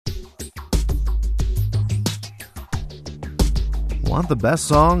Want the best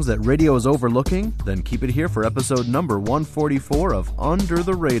songs that radio is overlooking? Then keep it here for episode number 144 of Under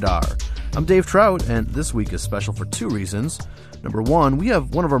the Radar. I'm Dave Trout, and this week is special for two reasons. Number one, we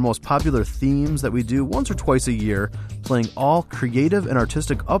have one of our most popular themes that we do once or twice a year, playing all creative and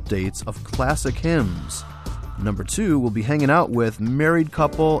artistic updates of classic hymns. Number two, we'll be hanging out with married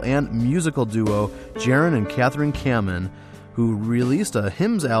couple and musical duo Jaron and Catherine Kamen, who released a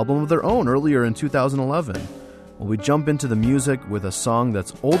hymns album of their own earlier in 2011. Well, we jump into the music with a song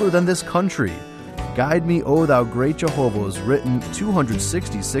that's older than this country. Guide Me, O Thou Great Jehovah was written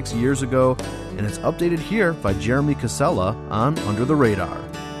 266 years ago, and it's updated here by Jeremy Casella on Under the Radar.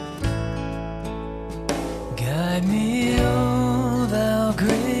 Guide me, O Thou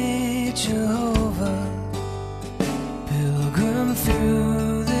Great Jehovah, pilgrim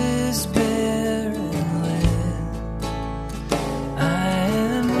through this barren land. I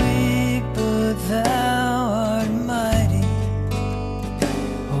am weak, but Thou art mighty.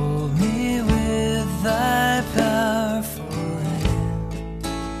 Hold me with Thy powerful hand.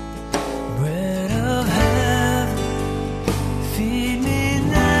 Bread of heaven, feed me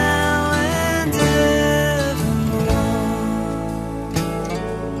now and evermore.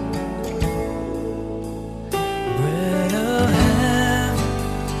 Bread of heaven,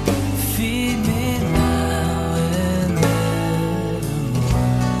 feed me now and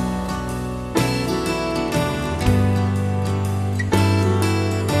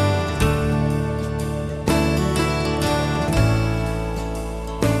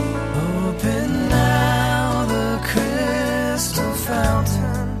Open now the crystal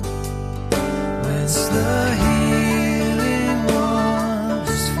fountain, whence the healing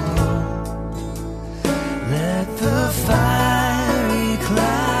waters flow. Let the fiery,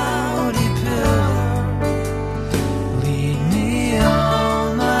 cloudy pillar lead me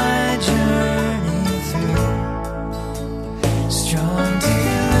on my journey through. Strong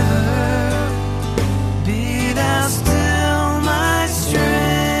deliverer, be Thou still my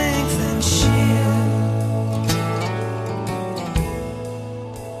strength and shield.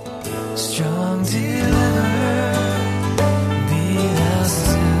 Strong deliverer, be Thou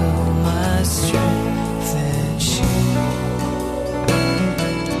still my strength and shield.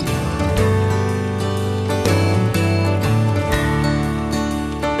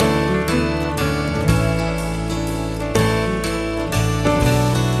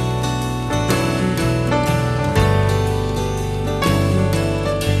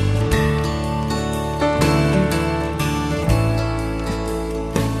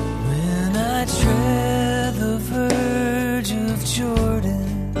 When I tread the verge of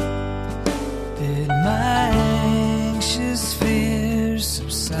Jordan, bid my anxious fears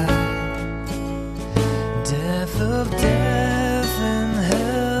subside. Death of death and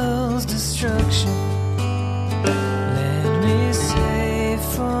hell's destruction, land me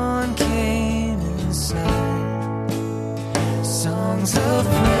safe on Canaan's side. Songs of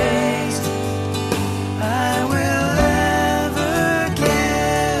praise I will ever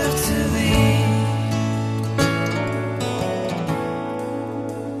give to Thee.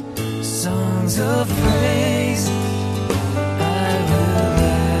 Songs of praise I will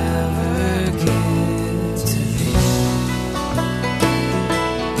ever give to Thee.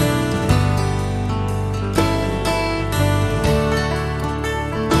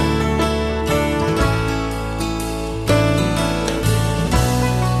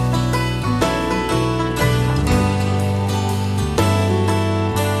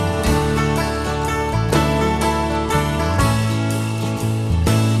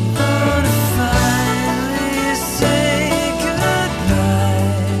 Gonna finally say goodbye.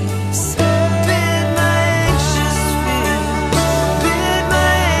 Bid my anxious fears, bid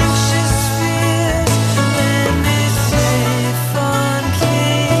my anxious fears, let me safe on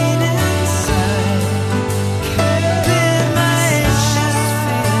Canaan's side. Bid my anxious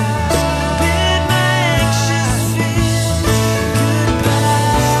fears, bid my anxious fears goodbye.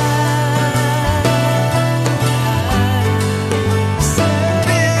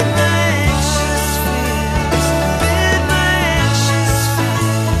 Bid my anxious fears, bid my anxious fears,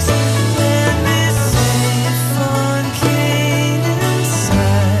 let me safe on Canaan's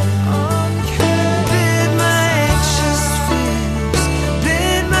side. Bid my anxious fears,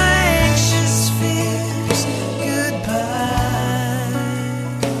 bid my anxious fears goodbye.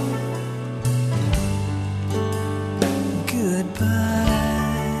 Goodbye.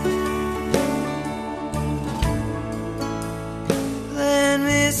 Let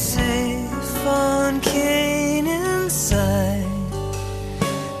me safe on Canaan's side.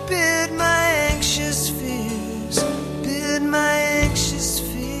 Bid my anxious fears, bid my anxious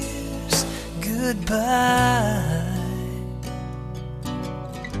fears goodbye.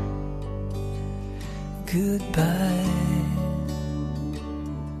 goodbye.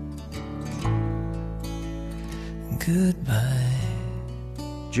 Goodbye.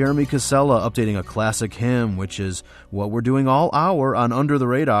 Jeremy Casella updating a classic hymn, which is what we're doing all hour on Under the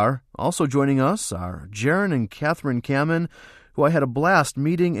Radar. Also joining us are Jaron and Catherine Kamen, who I had a blast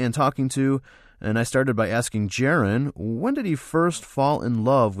meeting and talking to, and I started by asking Jaron, when did he first fall in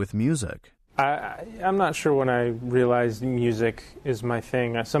love with music? I'm not sure when I realized music is my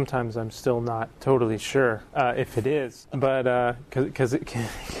thing. Sometimes I'm still not totally sure if it is, but because it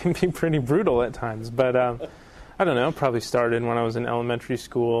can be pretty brutal at times. But I don't know, probably started when I was in elementary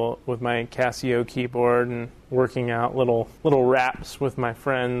school with my Casio keyboard and working out little raps with my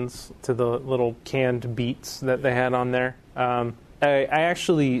friends to the little canned beats that they had on there. I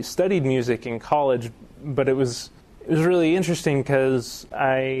actually studied music in college, but it was really interesting because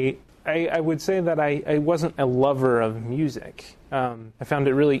I would say that I wasn't a lover of music. I found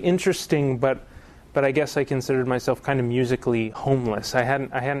it really interesting, but I guess I considered myself kind of musically homeless. I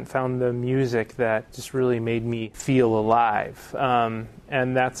hadn't found the music that just really made me feel alive.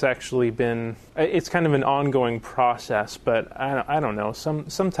 And that's actually it's kind of an ongoing process, but I don't know,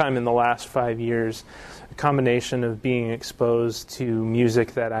 sometime in the last 5 years, a combination of being exposed to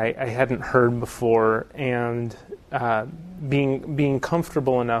music that I hadn't heard before and being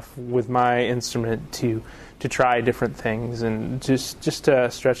comfortable enough with my instrument to try different things and just to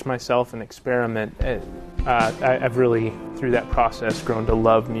stretch myself and experiment. I've really, through that process, grown to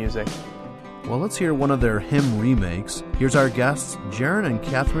love music. Well, let's hear one of their hymn remakes. Here's our guests, Jaron and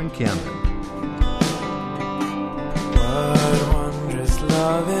Catherine Kamen. What wondrous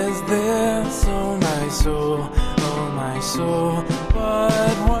love is this, oh my soul, oh my soul.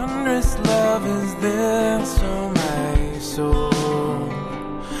 What wondrous love is this, oh my soul.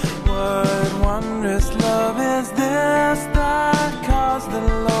 What wondrous love is this that caused the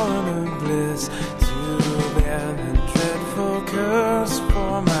Lord of bliss to bear the dreadful curse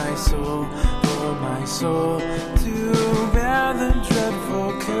for my soul, to bear the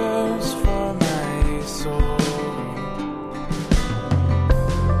dreadful curse for my soul.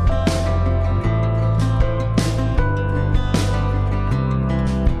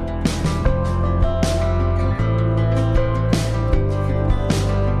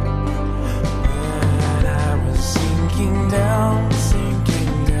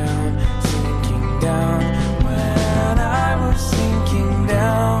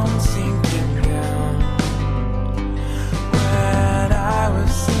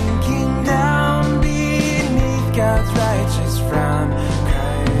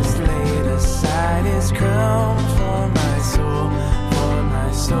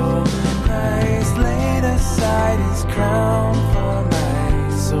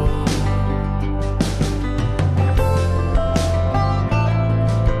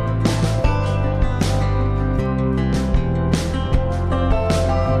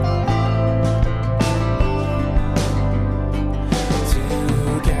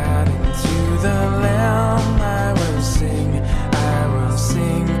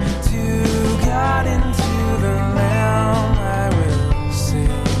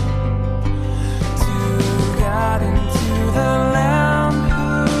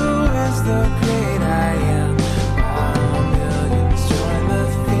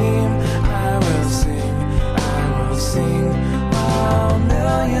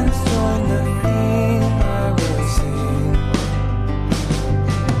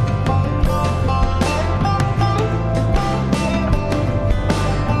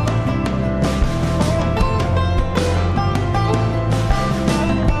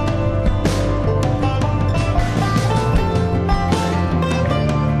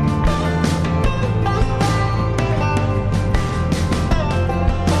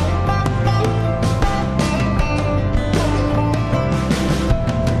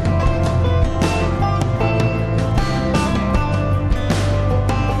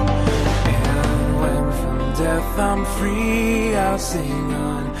 I'm free, I'll sing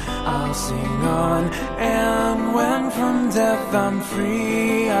on, and when from death I'm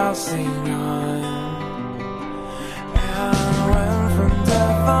free, I'll sing on, and when from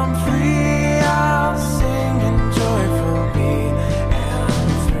death I'm free, I'll sing in joyful beat,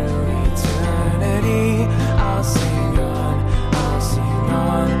 and through eternity, I'll sing on,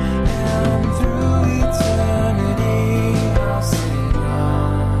 and through eternity, I'll sing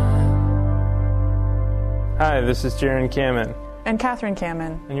on. Hi, this is Jaron Kamen. And Catherine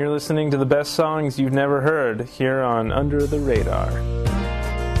Kamen. And you're listening to the best songs you've never heard here on Under the Radar.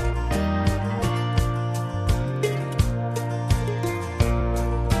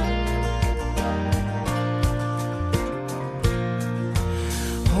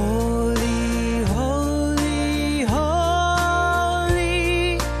 Holy, holy.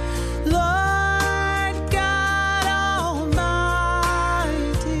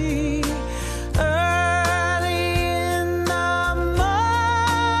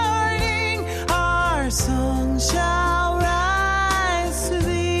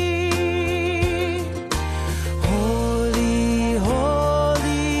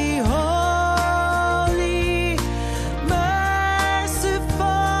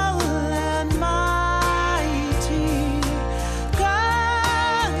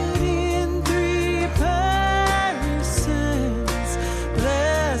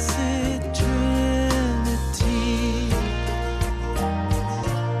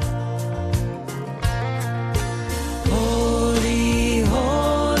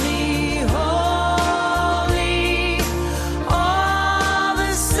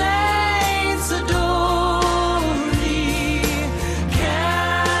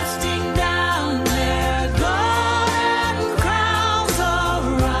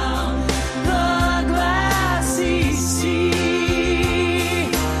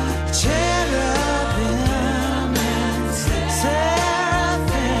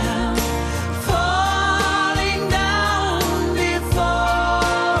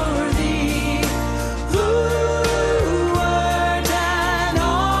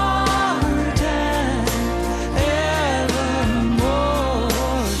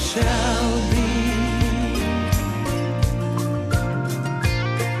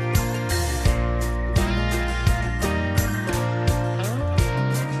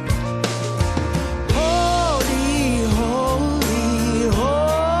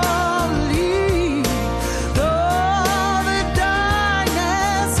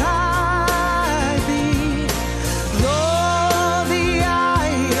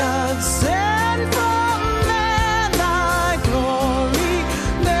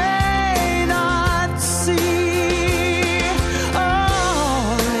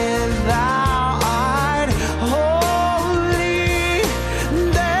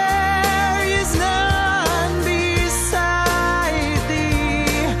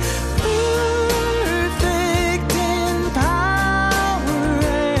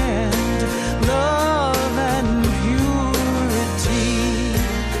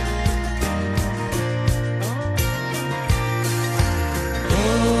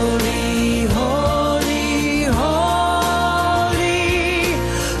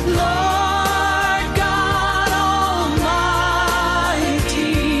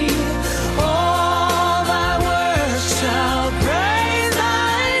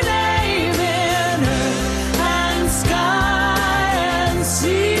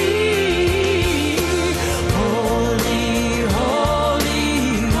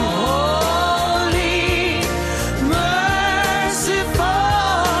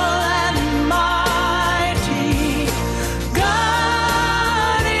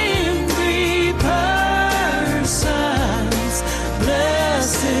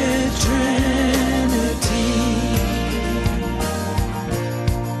 blessed Trinity.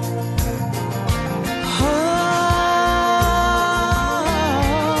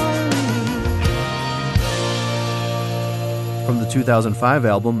 From the 2005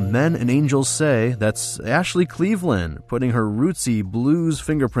 album Men and Angels Say, that's Ashley Cleveland putting her rootsy blues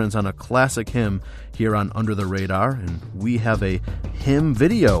fingerprints on a classic hymn here on Under the Radar. And we have a hymn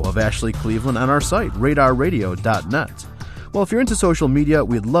video of Ashley Cleveland on our site, radarradio.net. Well, if you're into social media,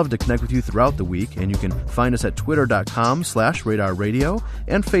 we'd love to connect with you throughout the week, and you can find us at twitter.com/radarradio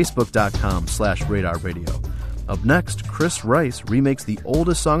and facebook.com/radarradio. Up next, Chris Rice remakes the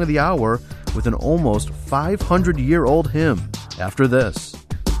oldest song of the hour with an almost 500-year-old hymn after this.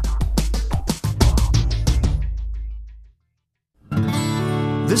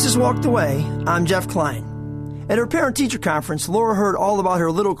 This is Walk the Way. I'm Jeff Klein. At her parent-teacher conference, Laura heard all about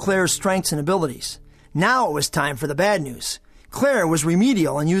her little Claire's strengths and abilities. Now it was time for the bad news. Claire was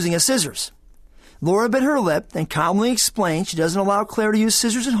remedial and using a scissors. Laura bit her lip, then calmly explained she doesn't allow Claire to use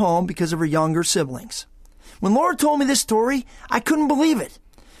scissors at home because of her younger siblings. When Laura told me this story, I couldn't believe it.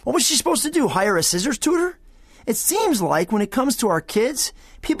 What was she supposed to do, hire a scissors tutor? It seems like when it comes to our kids,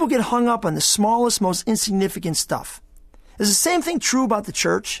 people get hung up on the smallest, most insignificant stuff. Is the same thing true about the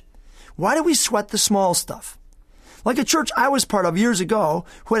church? Why do we sweat the small stuff? Like a church I was part of years ago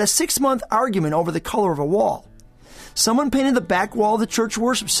who had a 6-month argument over the color of a wall. Someone painted the back wall of the church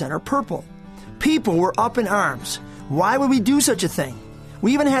worship center purple. People were up in arms. Why would we do such a thing?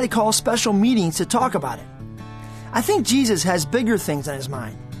 We even had to call special meetings to talk about it. I think Jesus has bigger things on his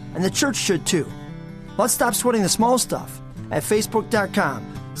mind, and the church should too. Let's stop sweating the small stuff at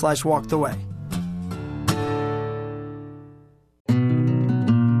facebook.com/walktheway.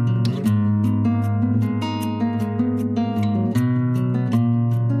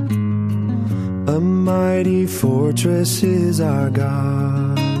 A mighty fortress is our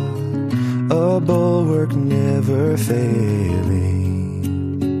God, a bulwark never failing.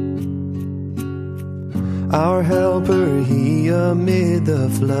 Our helper, he amid the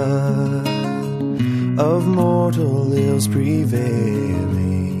flood of mortal ills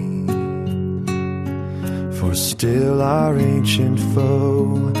prevailing. For still our ancient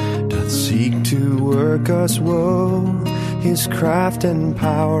foe doth seek to work us woe. His craft and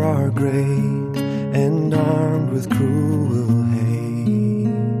power are great, and armed with cruel hate.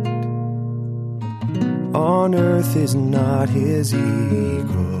 On earth is not his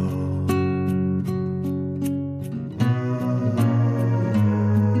equal.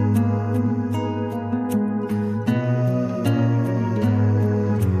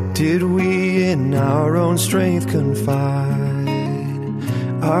 Did we in our own strength confide,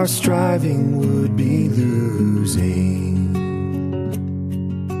 our striving would be losing.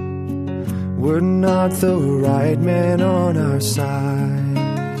 Were not the right man on our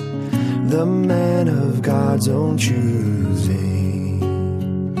side, the man of God's own choosing.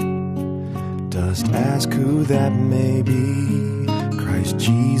 Dost ask who that may be? Christ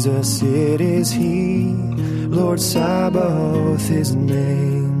Jesus, it is he. Lord Sabaoth, his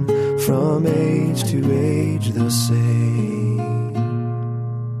name. From age to age the same,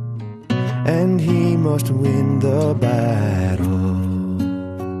 and he must win the battle.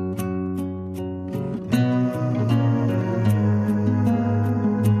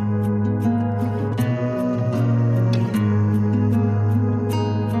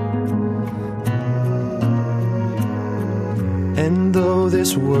 And though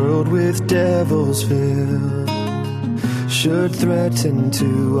this world with devils filled should threaten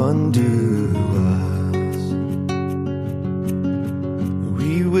to undo us,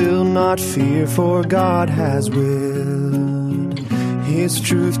 we will not fear, for God has willed his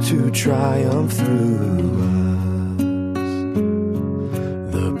truth to triumph through us.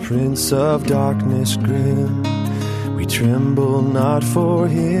 The Prince of Darkness grim, we tremble not for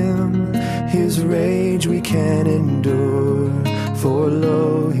him. His rage we can endure, for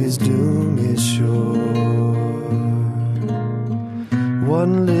lo, his doom is sure.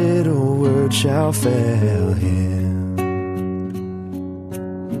 One little word shall fail him.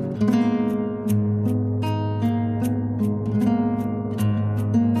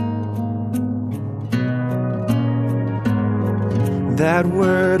 That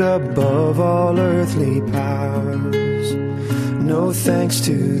word above all earthly powers, no thanks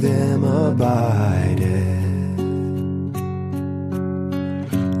to them abideth.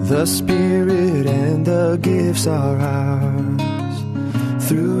 The Spirit and the gifts are ours,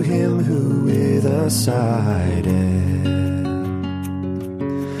 through him who with us sided.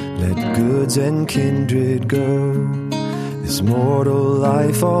 Let goods and kindred go, this mortal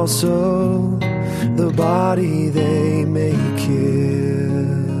life also, the body they may kill,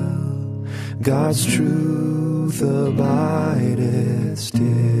 God's truth abideth still.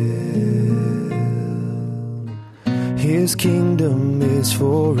 His kingdom is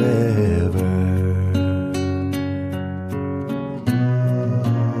forever.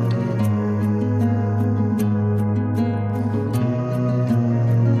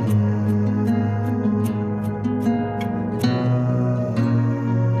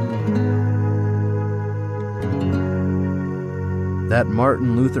 That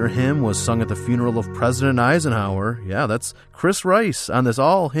Martin Luther hymn was sung at the funeral of President Eisenhower. Yeah, that's Chris Rice on this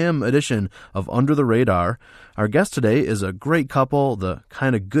all-hymn edition of Under the Radar. Our guest today is a great couple, the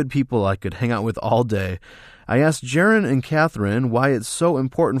kind of good people I could hang out with all day. I asked Jaron and Catherine why it's so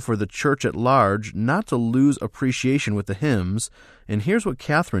important for the church at large not to lose appreciation with the hymns, and here's what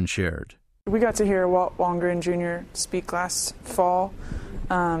Catherine shared. We got to hear Walt Wallengren Jr. speak last fall.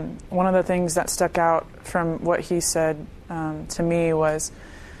 One of the things that stuck out from what he said to me was,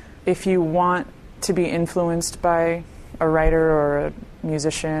 if you want to be influenced by a writer or a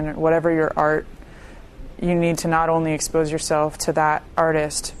musician or whatever your art, you need to not only expose yourself to that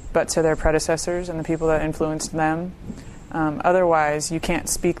artist, but to their predecessors and the people that influenced them. Otherwise, you can't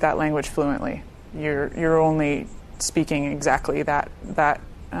speak that language fluently. You're only speaking exactly that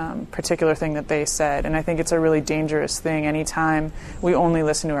particular thing that they said. And I think it's a really dangerous thing anytime we only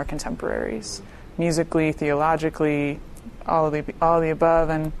listen to our contemporaries, musically, theologically, all of the above.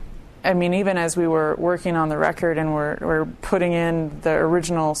 And I mean, even as we were working on the record and we're putting in the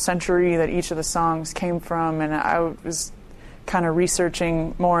original century that each of the songs came from, and I was kind of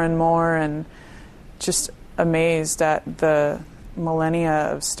researching more and more and just amazed at the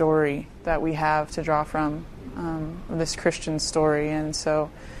millennia of story that we have to draw from, this Christian story. And so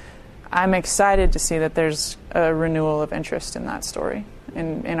I'm excited to see that there's a renewal of interest in that story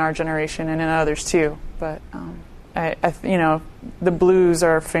in our generation and in others too. But the blues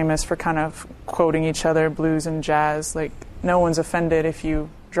are famous for kind of quoting each other, blues and jazz. Like, no one's offended if you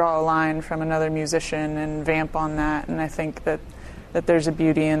draw a line from another musician and vamp on that. And I think that there's a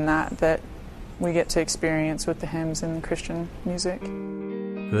beauty in that we get to experience with the hymns and Christian music.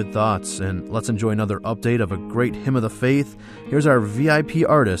 Good thoughts, and let's enjoy another update of a great hymn of the faith. Here's our VIP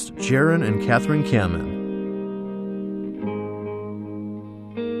artists, Jaron and Catherine Kamen.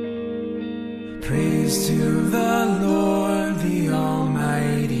 Praise to the Lord, the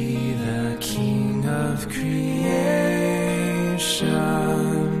Almighty, the King of creation.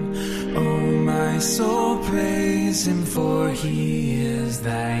 O my soul, praise Him, for He is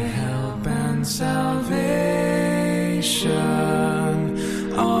thy help and salvation.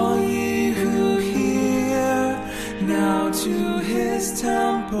 All ye who hear, now to His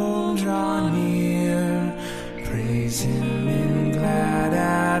temple draw near. Praise Him in glad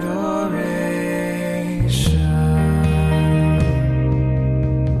adoration.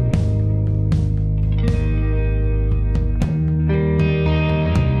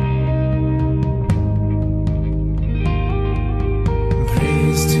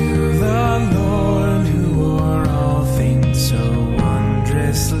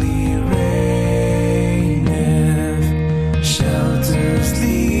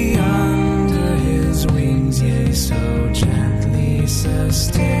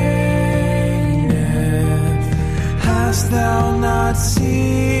 Thou not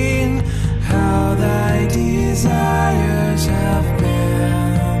seen how thy desires have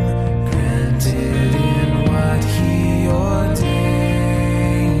been granted in what He ordained?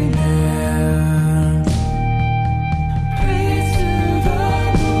 Praise to the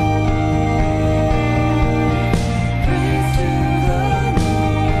Lord.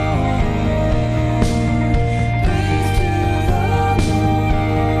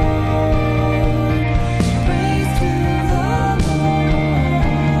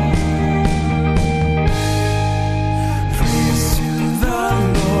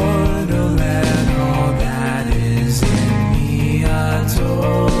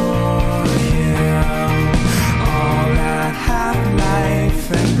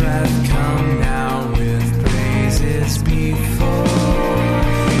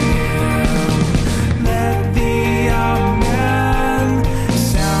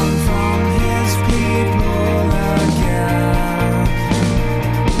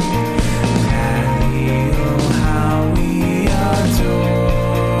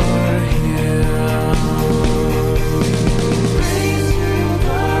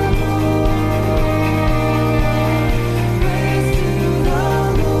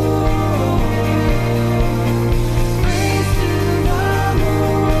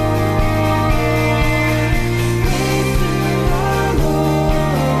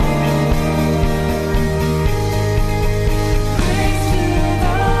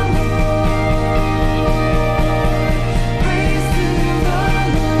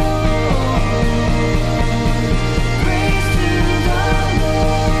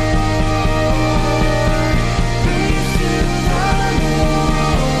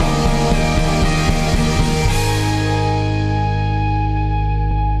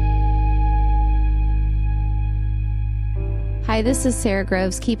 Hi, this is Sarah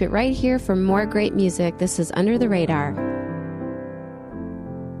Groves. Keep it right here for more great music. This is Under the Radar.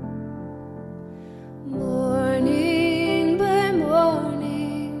 Morning by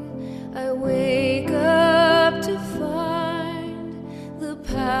morning, I wake up to find the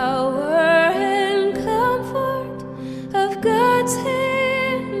power and comfort of God's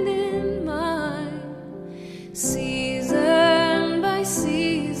hand in mine. Season by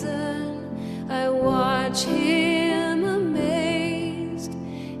season, I watch Him amazed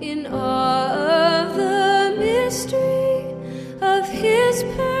in awe of the mystery of His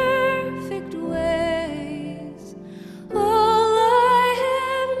perfect ways. All I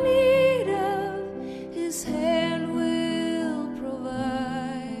have need of, His hand will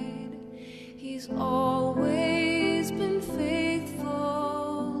provide. He's always been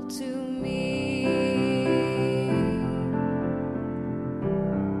faithful to me.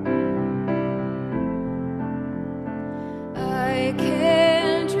 I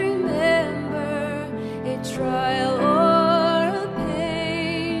can't remember a trial or a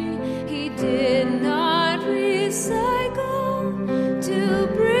pain He did not recycle to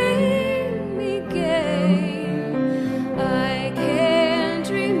bring me gain. I can't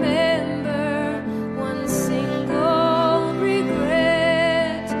remember one single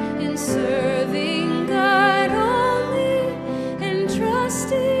regret in serving God only and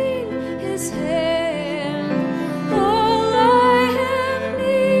trusting His hand. All I have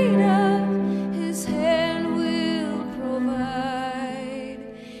need of, His hand will provide.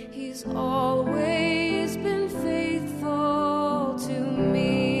 He's always been faithful to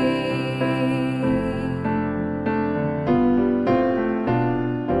me.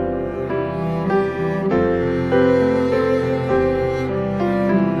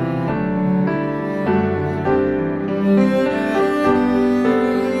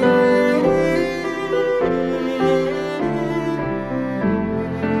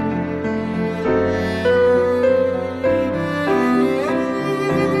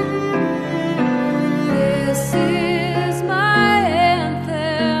 This is my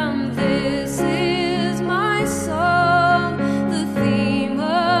anthem, this is my song, the theme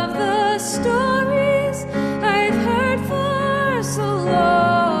of the stories I've heard for so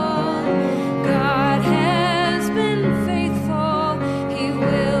long. God has been faithful, He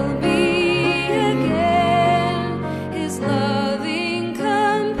will be again. His loving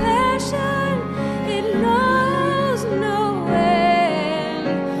compassion, it knows no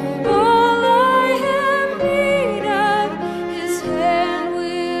end. All I have need of, His hand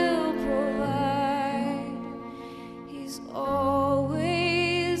will provide. He's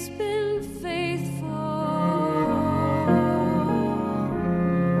always been faithful.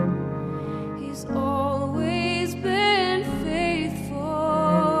 He's always been faithful.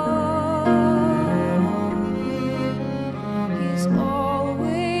 He's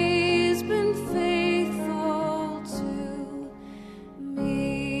always been faithful to me.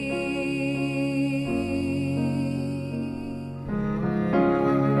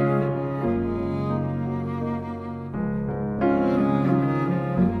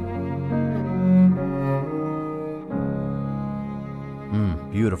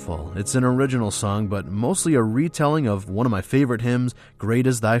 Beautiful. It's an original song, but mostly a retelling of one of my favorite hymns, Great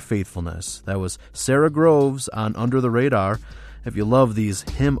is Thy Faithfulness. That was Sarah Groves on Under the Radar. If you love these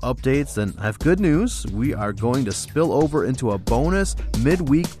hymn updates, then I have good news. We are going to spill over into a bonus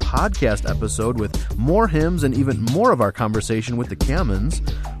midweek podcast episode with more hymns and even more of our conversation with the Cammons.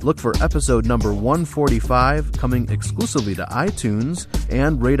 Look for episode number 145 coming exclusively to iTunes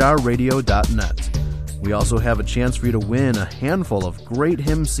and radarradio.net. We also have a chance for you to win a handful of great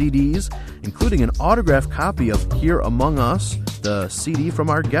hymn CDs, including an autographed copy of Here Among Us, the CD from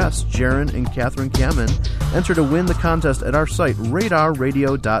our guests, Jaron and Catherine Cammon. Enter to win the contest at our site,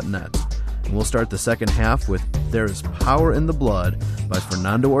 radarradio.net. And we'll start the second half with There is Power in the Blood by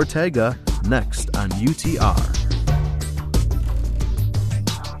Fernando Ortega, next on UTR.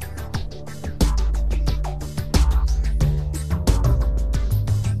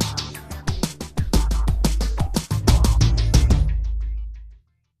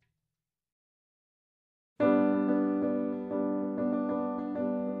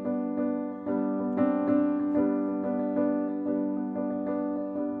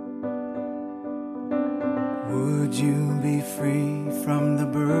 Would you be free from the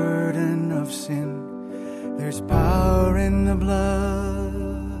burden of sin? There's power in the blood.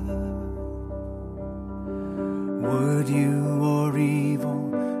 Would you or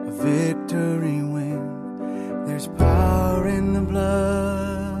evil a victory win? There's power in the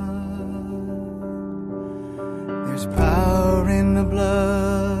blood. There's power in the blood.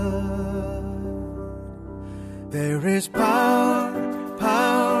 There is power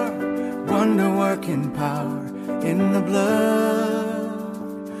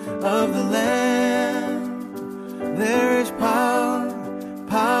of the Lamb. There is power,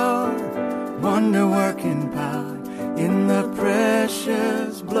 power, wonder-working power in the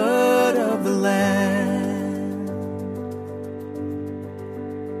precious blood of the Lamb.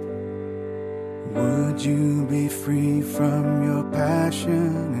 Would you be free from your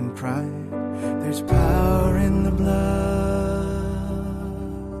passion and pride? There's power in the blood.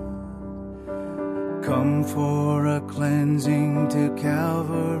 Come for a cleansing to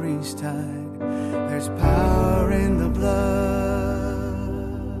Calvary's tide. There's power in the blood.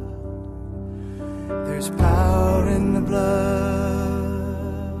 There's power in the blood.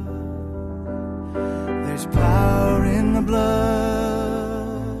 There's power in the blood.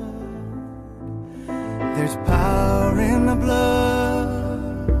 There's power in the blood.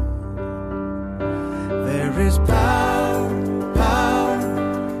 There is power, power,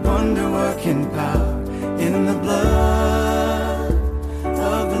 wonder-working power in the blood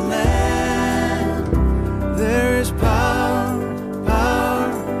of the Lamb. There is power, power,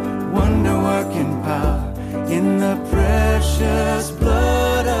 wonder-working power in the precious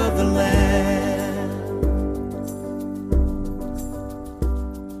blood of the Lamb.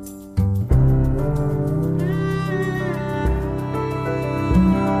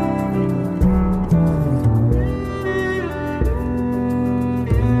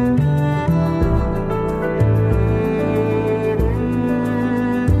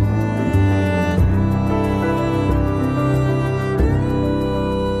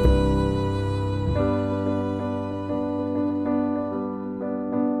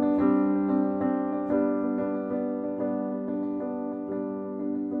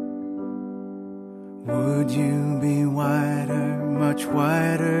 Would you be whiter, much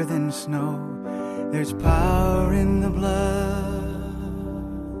whiter than snow? There's power in the blood.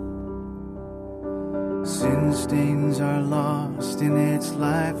 Sin stains are lost in its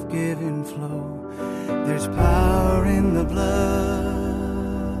life-giving flow. There's power in the blood.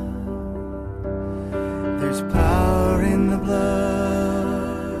 There's power in the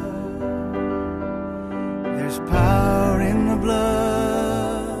blood. There's power in the blood.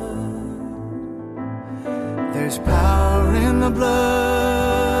 There's power in the blood.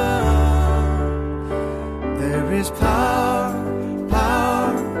 There is power,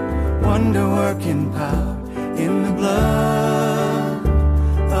 power, wonder-working power in the blood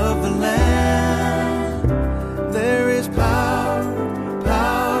of the Lamb. There is power,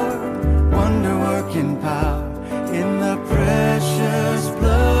 power, wonder-working power in the precious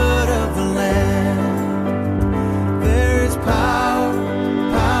blood of the Lamb. There is power,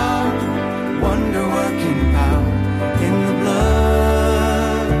 power, wonder-working power in the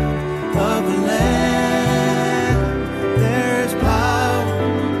blood of the Lamb. There's power,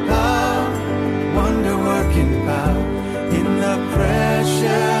 power, wonder-working power in the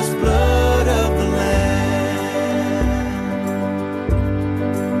precious blood of the Lamb.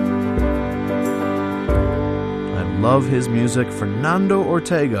 I love his music. Fernando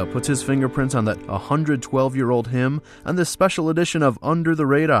Ortega puts his fingerprints on that 112-year-old hymn on this special edition of Under the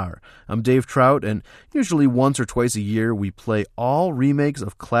Radar. I'm Dave Trout, and usually once or twice a year we play all remakes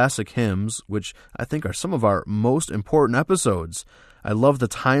of classic hymns, which I think are some of our most important episodes. I love the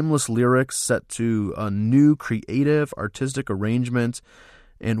timeless lyrics set to a new creative artistic arrangement.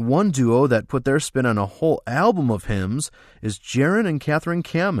 And one duo that put their spin on a whole album of hymns is Jaron and Catherine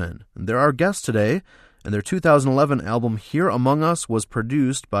Kamen. They're our guests today, and their 2011 album Here Among Us was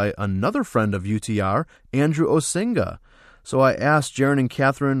produced by another friend of UTR, Andrew Osinga. So I asked Jaron and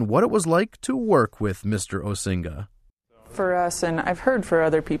Catherine what it was like to work with Mr. Osinga. For us, and I've heard for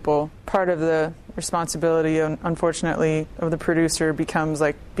other people, part of the responsibility, unfortunately, of the producer becomes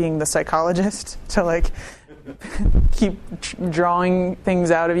like being the psychologist to like keep drawing things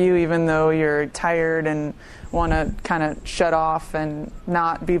out of you even though you're tired and want to kind of shut off and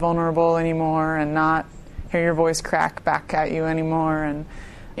not be vulnerable anymore and not hear your voice crack back at you anymore. And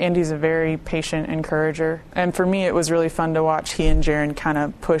Andy's a very patient encourager. And for me, it was really fun to watch he and Jaron kind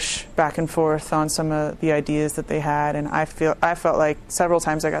of push back and forth on some of the ideas that they had. And I felt like several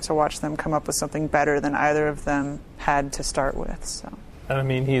times I got to watch them come up with something better than either of them had to start with. So. I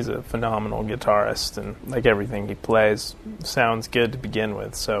mean, he's a phenomenal guitarist, and like everything he plays sounds good to begin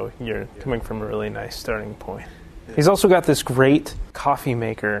with, so you're coming from a really nice starting point. He's also got this great coffee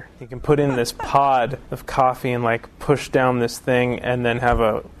maker. You can put in this pod of coffee and like push down this thing and then have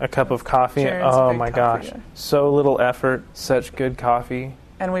a cup of coffee. Jaron's oh a big my coffee gosh. guy. So little effort, such good coffee.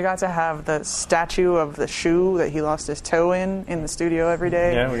 And we got to have the statue of the shoe that he lost his toe in the studio every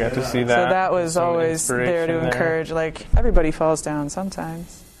day. Yeah, we got to see that. So that was Some always there to inspiration encourage, like, everybody falls down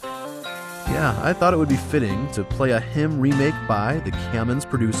sometimes. Yeah, I thought it would be fitting to play a hymn remake by the Cam'Mon's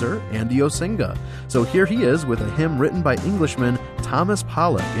producer, Andy Osinga. So here he is with a hymn written by Englishman Thomas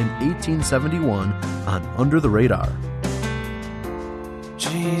Pollock in 1871 on Under the Radar.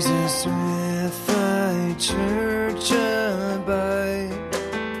 Jesus, with thy church abide,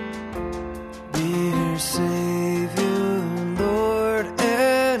 be her Savior, Lord,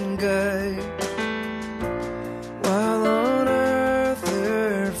 and guide, while on earth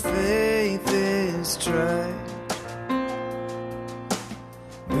her faith is tried.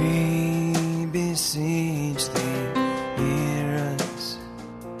 We beseech thee, hear us.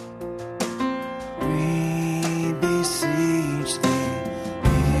 We beseech thee,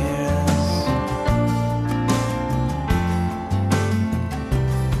 hear us.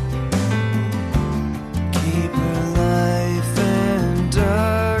 Keep her life and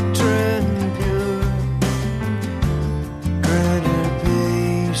doctrine pure. Grant her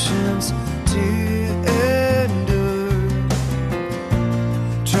patience to endure,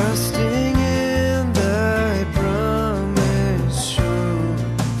 trusting in thy promise sure.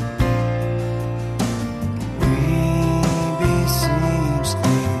 We beseech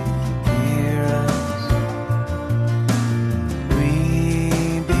thee, hear us. We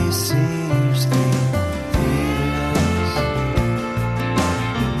beseech thee, hear us.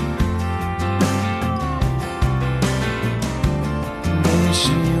 May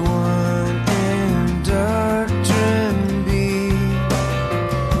she one in doctrine be,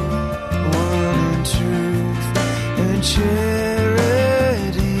 one in truth and charity,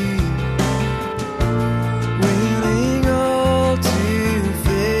 winning all to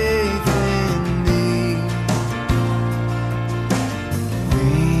faith in thee.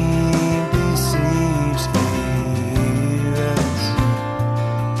 We beseech thee, hear us.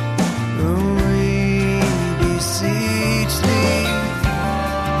 Oh, we beseech thee,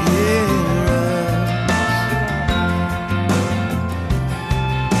 hear us.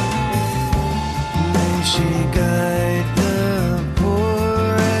 May she guide the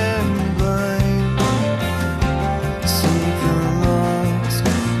poor and blind, seek the lost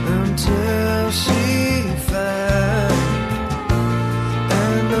until she find,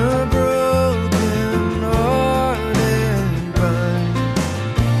 and the broken hearted bind.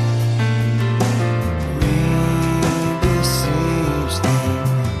 We beseech thee,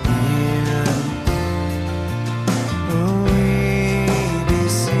 hear us. Oh, we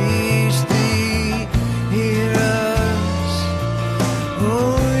beseech thee, hear us.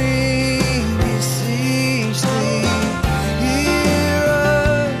 Oh, we beseech thee, hear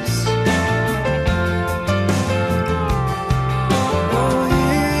us. Oh,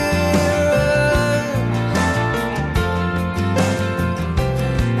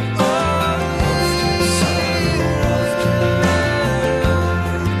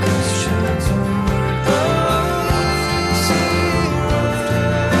 Christians onward,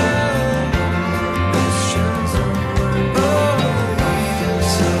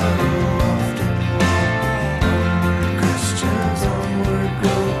 Christians onward, Christians onward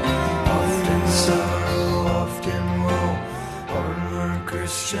go, often sorrow, often woe. Onward,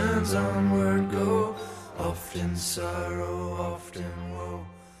 Christians onward go, often sorrow, often woe.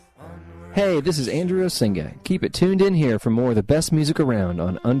 Onward. Hey, this is Andrew Osinga. Keep it tuned in here for more of the best music around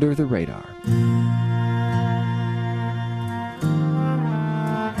on Under the Radar.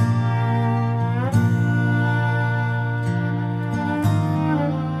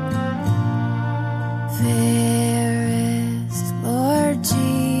 Fairest Lord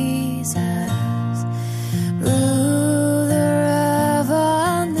Jesus, ruler of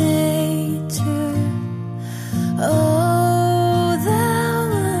all nature, O thou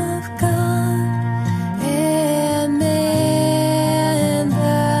of God and man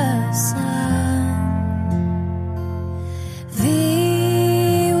the Son.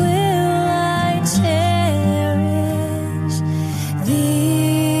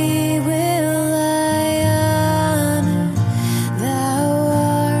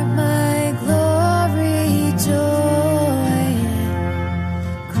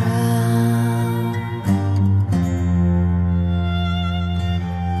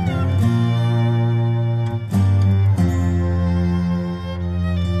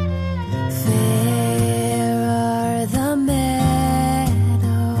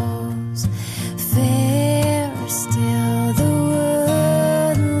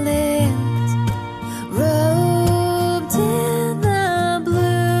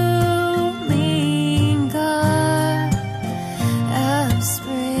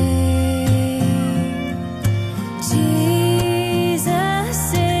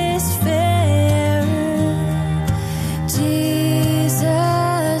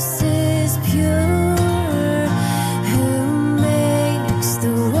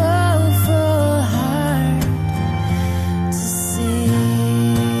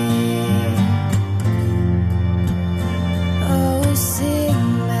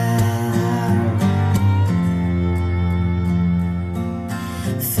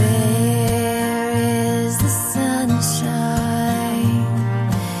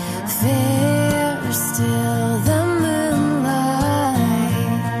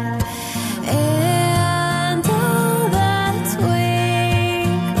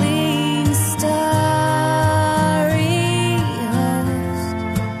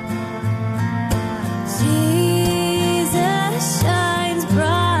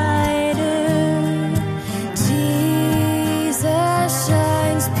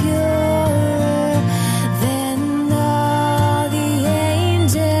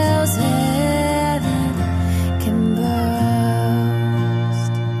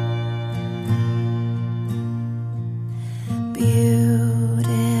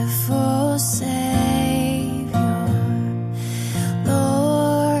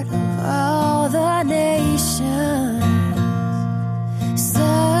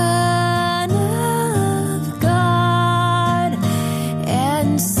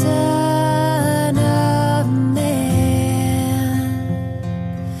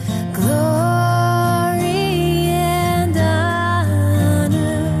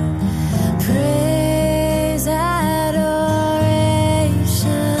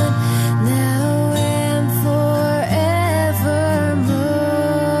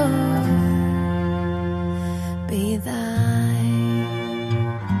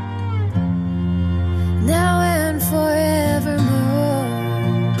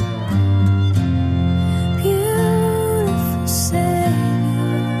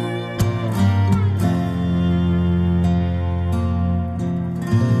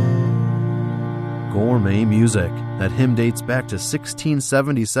 Music. That hymn dates back to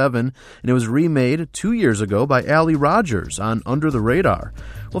 1677, and it was remade 2 years ago by Allie Rogers on Under the Radar.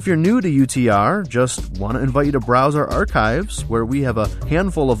 Well, if you're new to UTR, just want to invite you to browse our archives, where we have a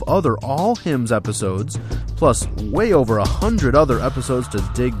handful of other all hymns episodes, plus way over 100 other episodes to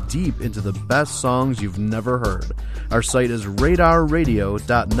dig deep into the best songs you've never heard. Our site is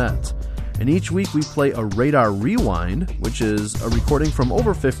radarradio.net. And each week we play a Radar Rewind, which is a recording from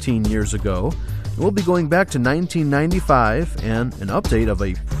over 15 years ago. We'll be going back to 1995 and an update of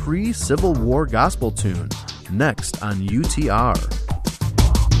a pre-Civil War gospel tune, next on UTR.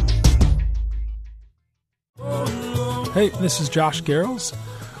 Hey, this is Josh Garrels.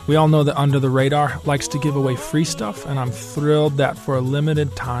 We all know that Under the Radar likes to give away free stuff, and I'm thrilled that for a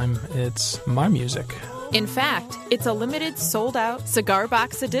limited time, it's my music. In fact, it's a limited sold-out cigar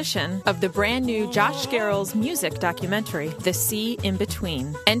box edition of the brand new Josh Garrels music documentary, The Sea in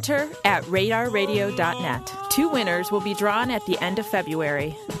Between. Enter at radarradio.net. 2 winners will be drawn at the end of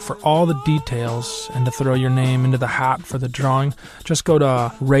February. For all the details and to throw your name into the hat for the drawing, just go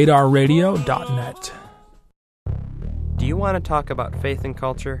to radarradio.net. Do you want to talk about faith and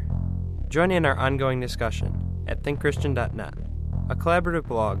culture? Join in our ongoing discussion at thinkchristian.net, a collaborative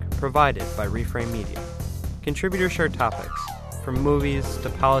blog provided by Reframe Media. Contributors share topics, from movies to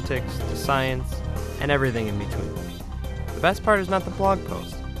politics to science and everything in between. The best part is not the blog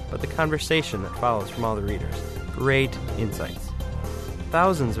post, but the conversation that follows from all the readers. Great insights.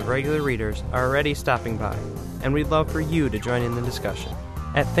 Thousands of regular readers are already stopping by, and we'd love for you to join in the discussion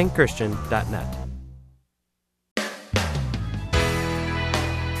at thinkchristian.net.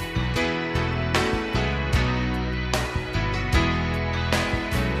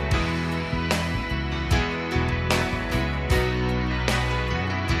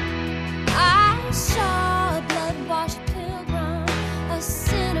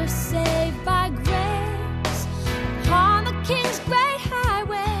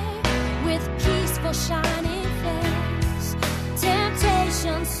 Shining face,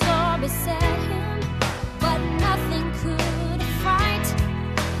 temptation sore beset him, but nothing could fight.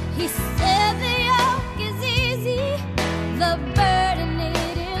 He said the yoke is easy, the burden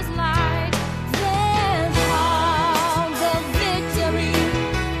it is light. Then songs of victory,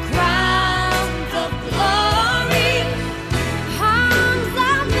 crowns of glory, songs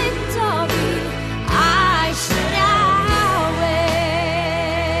of victory, I shall wear.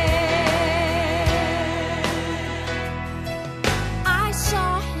 I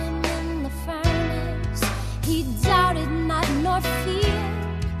saw him in the furnace, he doubted not nor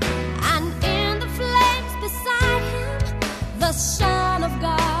feared, and in the flames beside him, the Son of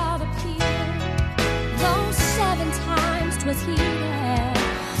God appeared. Though 7 times 'twas he had,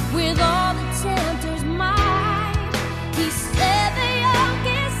 with all the tempter's might, he said the yoke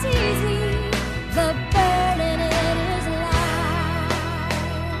is easy, the burden it is light.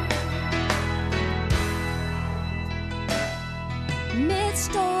 Mid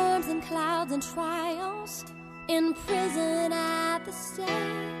storms and clouds and trials, in prison at the stake,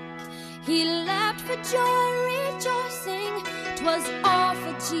 he leapt for joy rejoicing, 'twas all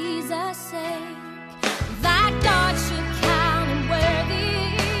for Jesus' sake. That God should count him worthy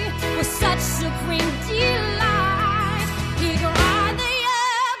was such supreme delight. He cried, the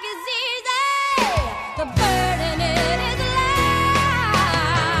yoke is easy, the burden it is light.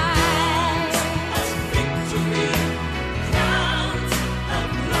 Victory, crowns of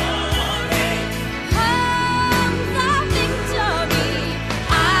glory, songs of victory,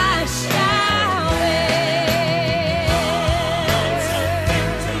 I shall wear.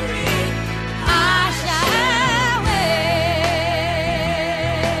 I shall wear.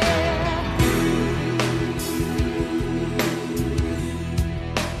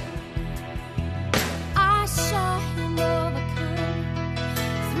 I saw him overcome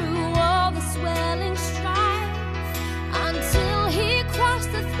through all the swelling strife, until he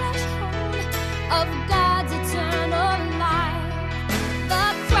crossed the threshold of God's eternal life. The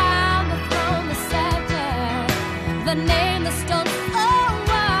crown, the throne, the scepter, the name, the stone so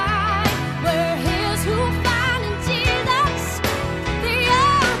wide, were his who found in Jesus the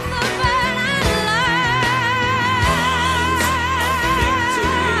oath of burning light.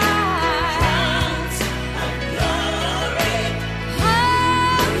 Crowns of glory,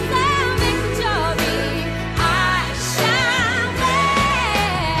 songs of victory, I shall wear.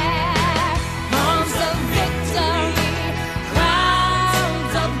 Songs of victory,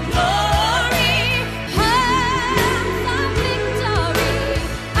 crowns of glory, songs of victory,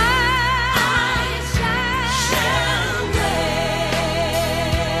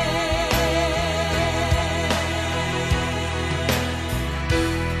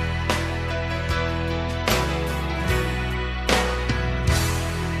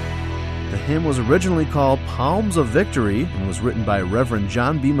 hymn was originally called Palms of Victory and was written by Reverend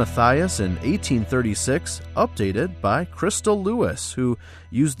John B. Matthias in 1836, updated by Crystal Lewis, who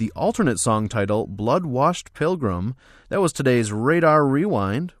used the alternate song title Blood-Washed Pilgrim. That was today's Radar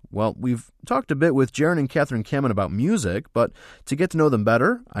Rewind. Well, we've talked a bit with Jaron and Catherine Kamen about music, but to get to know them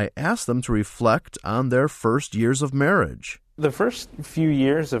better, I asked them to reflect on their first years of marriage. The first few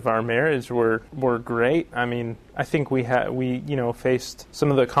years of our marriage were great. I mean, I think we faced some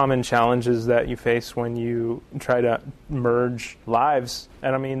of the common challenges that you face when you try to merge lives,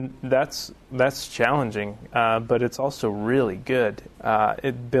 and I mean that's challenging, but it's also really good.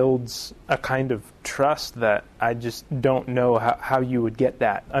 It builds a kind of trust that I just don't know how you would get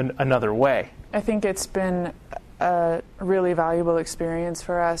that another way. I think it's been a really valuable experience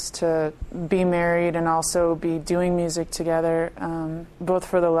for us to be married and also be doing music together, both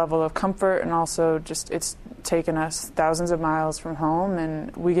for the level of comfort and also just it's taken us thousands of miles from home,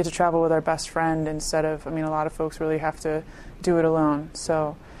 and we get to travel with our best friend instead of, a lot of folks really have to do it alone.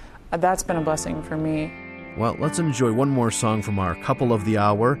 So that's been a blessing for me. Well, let's enjoy one more song from our Couple of the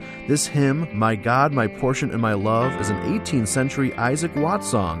Hour. This hymn, My God, My Portion and My Love, is an 18th century Isaac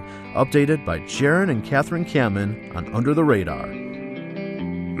Watts song, updated by Jaron and Catherine Kamen on Under the Radar.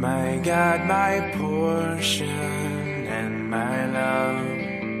 My God, my portion and my love,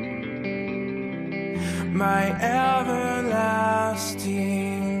 my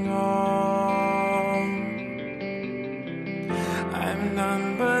everlasting all, I'm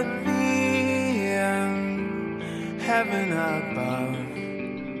none but thee and heaven above,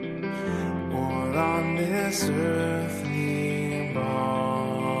 or on this earthly ball.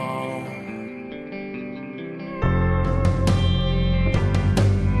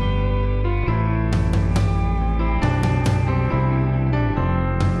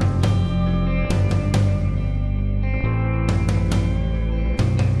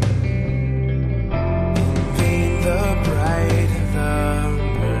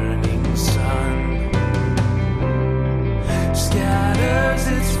 Scatters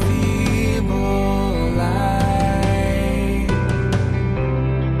its feeble light.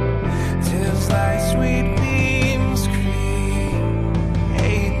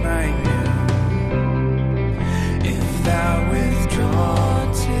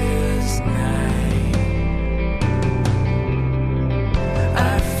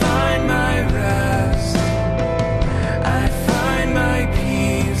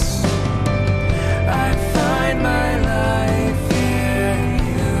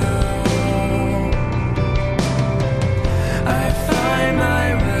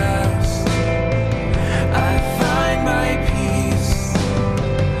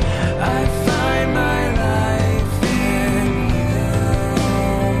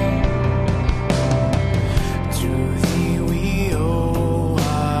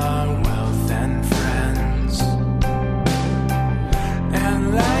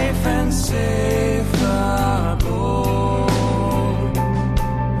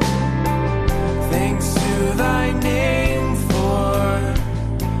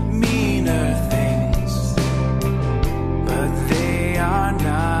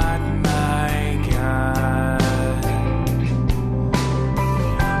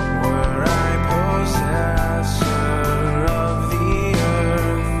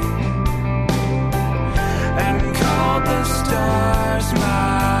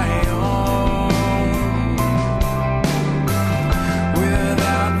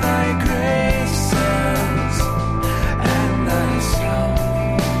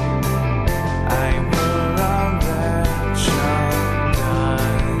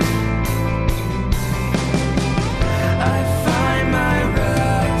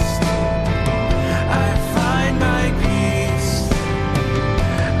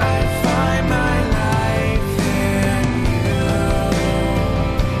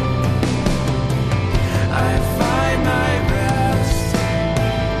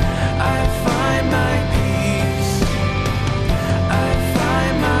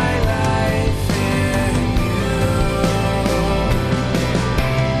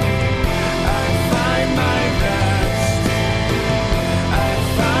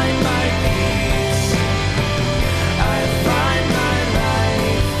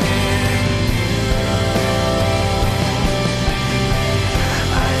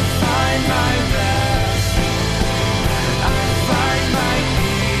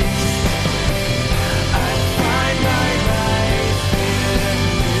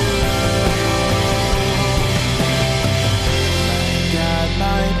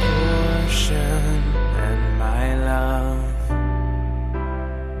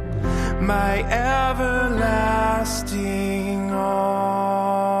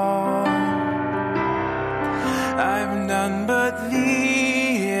 none but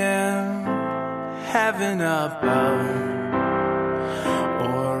thee in heaven above,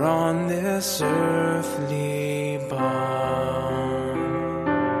 or on this earthly bound.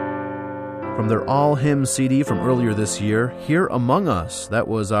 From their All Hymns CD from earlier this year, Here Among Us. That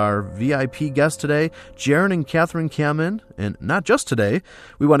was our VIP guest today, Jaron and Catherine Kammen. And not just today,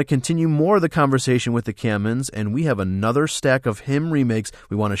 we want to continue more of the conversation with the Kammens, and we have another stack of hymn remakes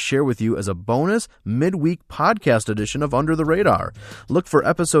we want to share with you as a bonus midweek podcast edition of Under the Radar. Look for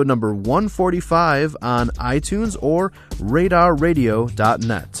episode number 145 on iTunes or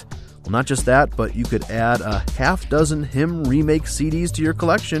radarradio.net. Well, not just that, but you could add a half dozen hymn remake CDs to your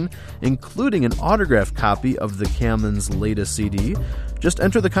collection, including an autographed copy of the Kammens' latest CD. Just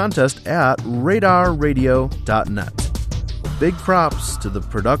enter the contest at radarradio.net. Big props to the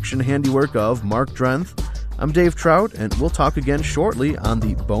production handiwork of Mark Drenth. I'm Dave Trout, and we'll talk again shortly on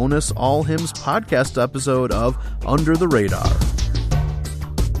the bonus All Hymns podcast episode of Under the Radar.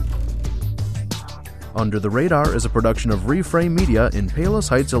 Under the Radar is a production of Reframe Media in Palos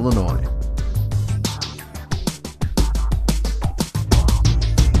Heights, Illinois.